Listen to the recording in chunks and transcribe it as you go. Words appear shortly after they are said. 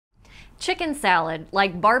Chicken salad,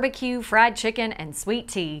 like barbecue, fried chicken, and sweet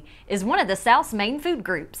tea, is one of the South's main food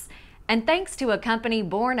groups. And thanks to a company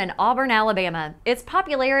born in Auburn, Alabama, its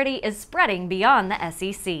popularity is spreading beyond the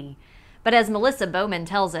SEC. But as Melissa Bowman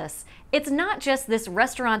tells us, it's not just this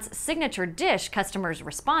restaurant's signature dish customers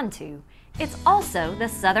respond to, it's also the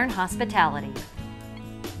Southern hospitality.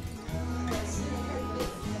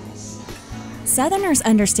 Southerners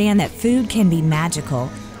understand that food can be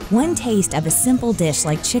magical. One taste of a simple dish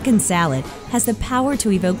like chicken salad has the power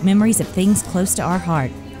to evoke memories of things close to our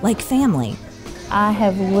heart, like family. I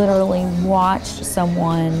have literally watched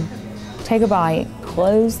someone take a bite,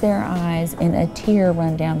 close their eyes, and a tear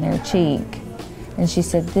run down their cheek. And she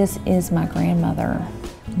said, "This is my grandmother."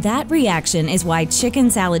 That reaction is why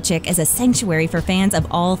Chicken Salad Chick is a sanctuary for fans of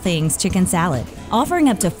all things chicken salad. Offering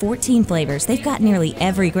up to 14 flavors, they've got nearly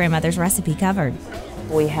every grandmother's recipe covered.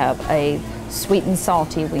 We have a sweet and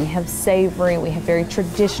salty, we have savory, we have very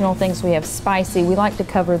traditional things, we have spicy. We like to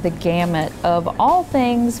cover the gamut of all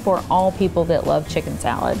things for all people that love chicken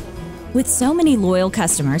salad. With so many loyal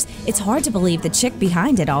customers, it's hard to believe the chick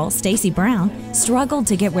behind it all, Stacy Brown, struggled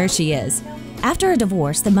to get where she is. After a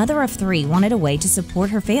divorce, the mother of 3 wanted a way to support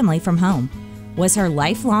her family from home. Was her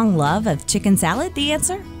lifelong love of chicken salad the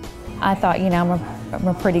answer? I thought, I'm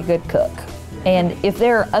a pretty good cook. And if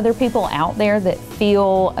there are other people out there that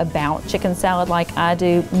feel about chicken salad like I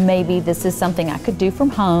do, maybe this is something I could do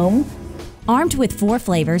from home. Armed with 4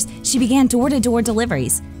 flavors, she began door-to-door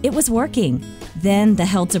deliveries. It was working. Then the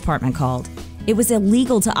health department called. It was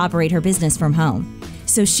illegal to operate her business from home.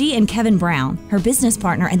 So she and Kevin Brown, her business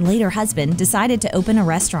partner and later husband, decided to open a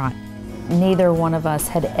restaurant. Neither one of us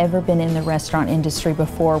had ever been in the restaurant industry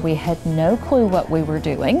before. We had no clue what we were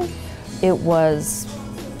doing. It was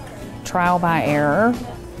trial by error.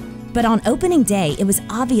 But on opening day, it was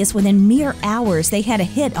obvious within mere hours they had a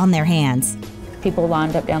hit on their hands. People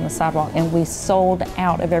lined up down the sidewalk and we sold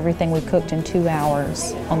out of everything we cooked in 2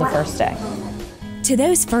 hours on the first day. To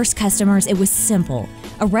those first customers, it was simple.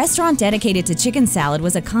 A restaurant dedicated to chicken salad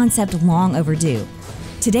was a concept long overdue.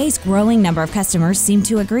 Today's growing number of customers seem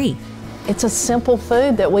to agree. It's a simple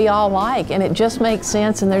food that we all like, and it just makes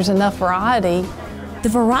sense, and there's enough variety. The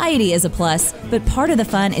variety is a plus, but part of the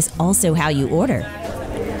fun is also how you order.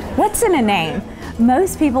 What's in a name?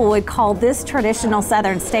 Most people would call this traditional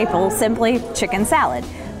Southern staple simply chicken salad,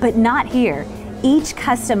 but not here. Each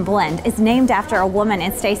custom blend is named after a woman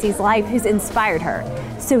in Stacy's life who's inspired her.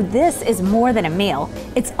 So this is more than a meal.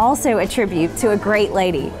 It's also a tribute to a great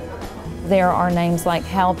lady. There are names like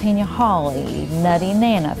Jalapeno Holly, Nutty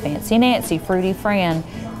Nana, Fancy Nancy, Fruity Fran,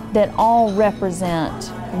 that all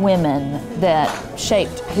represent women that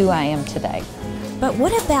shaped who I am today. But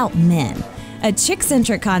what about men? A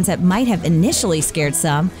chick-centric concept might have initially scared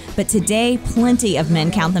some, but today plenty of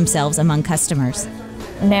men count themselves among customers.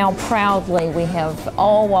 Now proudly we have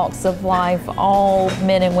all walks of life, all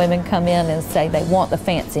men and women come in and say they want the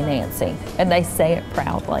Fancy Nancy, and they say it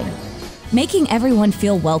proudly. Making everyone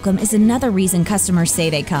feel welcome is another reason customers say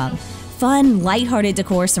they come. Fun, lighthearted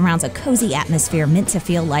decor surrounds a cozy atmosphere meant to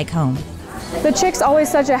feel like home. The Chick's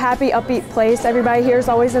always such a happy, upbeat place. Everybody here is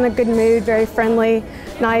always in a good mood, very friendly,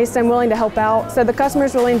 nice, and willing to help out. So the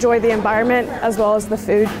customers really enjoy the environment as well as the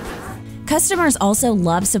food. Customers also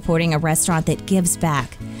love supporting a restaurant that gives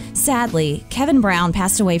back. Sadly, Kevin Brown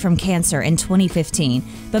passed away from cancer in 2015,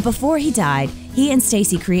 but before he died, he and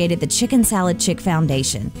Stacy created the Chicken Salad Chick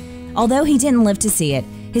Foundation. Although he didn't live to see it,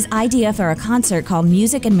 his idea for a concert called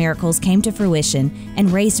Music and Miracles came to fruition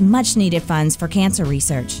and raised much-needed funds for cancer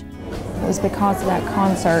research. It was because of that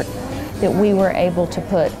concert that we were able to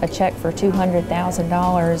put a check for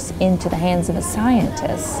 $200,000 into the hands of a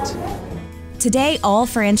scientist. Today, all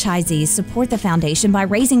franchisees support the foundation by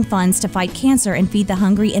raising funds to fight cancer and feed the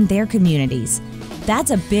hungry in their communities.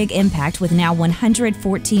 That's a big impact with now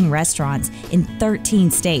 114 restaurants in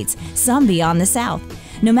 13 states, some beyond the South.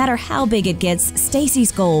 No matter how big it gets,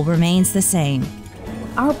 Stacy's goal remains the same.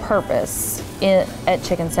 Our purpose at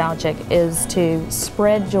Chicken Salad Chick is to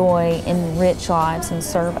spread joy, enrich lives, and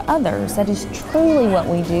serve others. That is truly what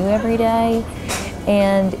we do every day,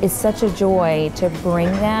 and it's such a joy to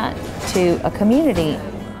bring that to a community.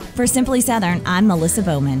 For Simply Southern, I'm Melissa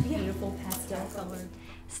Bowman.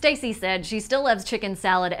 Stacy said she still loves chicken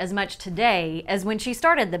salad as much today as when she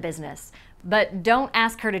started the business. But don't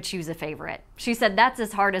ask her to choose a favorite. She said that's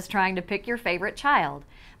as hard as trying to pick your favorite child.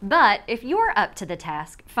 But if you're up to the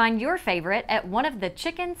task, find your favorite at one of the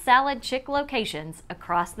Chicken Salad Chick locations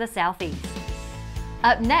across the Southeast.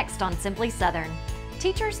 Up next on Simply Southern,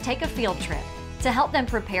 teachers take a field trip to help them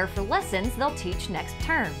prepare for lessons they'll teach next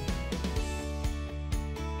term.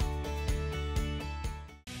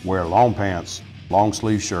 Wear long pants, long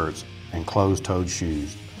sleeve shirts, and closed-toed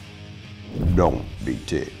shoes. Don't be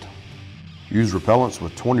ticked. Use repellents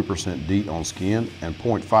with 20% DEET on skin and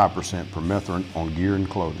 0.5% permethrin on gear and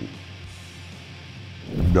clothing.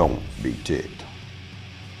 Don't be ticked.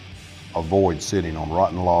 Avoid sitting on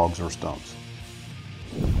rotten logs or stumps.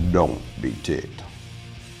 Don't be ticked.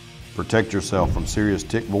 Protect yourself from serious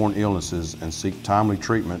tick-borne illnesses and seek timely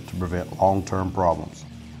treatment to prevent long-term problems.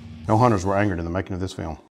 No hunters were angered in the making of this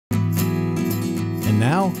film. And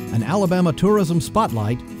now, an Alabama tourism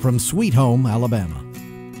spotlight from Sweet Home, Alabama.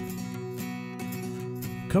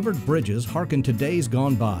 Covered bridges hearken to days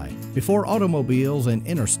gone by, before automobiles and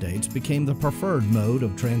interstates became the preferred mode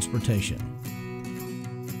of transportation.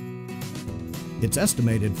 It's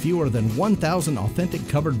estimated fewer than 1,000 authentic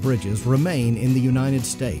covered bridges remain in the United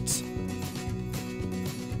States.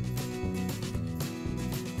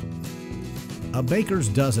 A baker's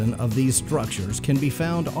dozen of these structures can be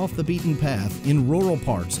found off the beaten path in rural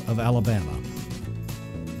parts of Alabama.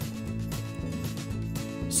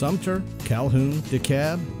 Sumter, Calhoun,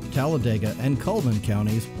 DeKalb, Talladega, and Cullman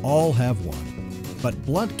counties all have one, but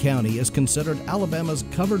Blount County is considered Alabama's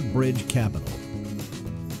covered bridge capital.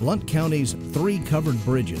 Blount County's 3 covered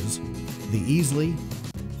bridges, the Easley,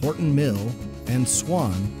 Horton Mill, and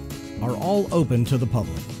Swan, are all open to the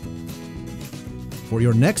public. For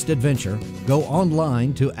your next adventure, go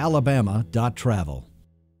online to alabama.travel.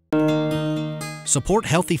 Support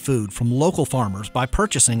healthy food from local farmers by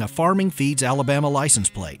purchasing a Farming Feeds Alabama license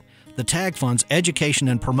plate. The tag funds education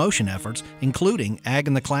and promotion efforts, including Ag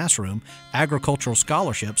in the Classroom, agricultural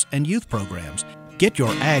scholarships, and youth programs. Get your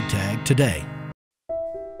Ag tag today.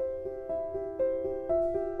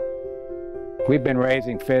 We've been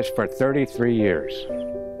raising fish for 33 years.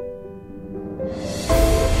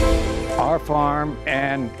 Our farm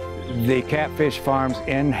and the catfish farms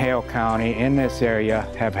in Hale County in this area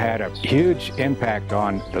have had a huge impact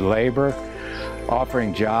on the labor,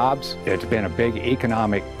 offering jobs. It's been a big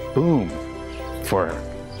economic boom for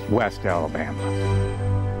West Alabama.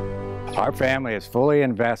 Our family is fully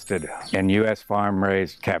invested in U.S.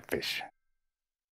 farm-raised catfish.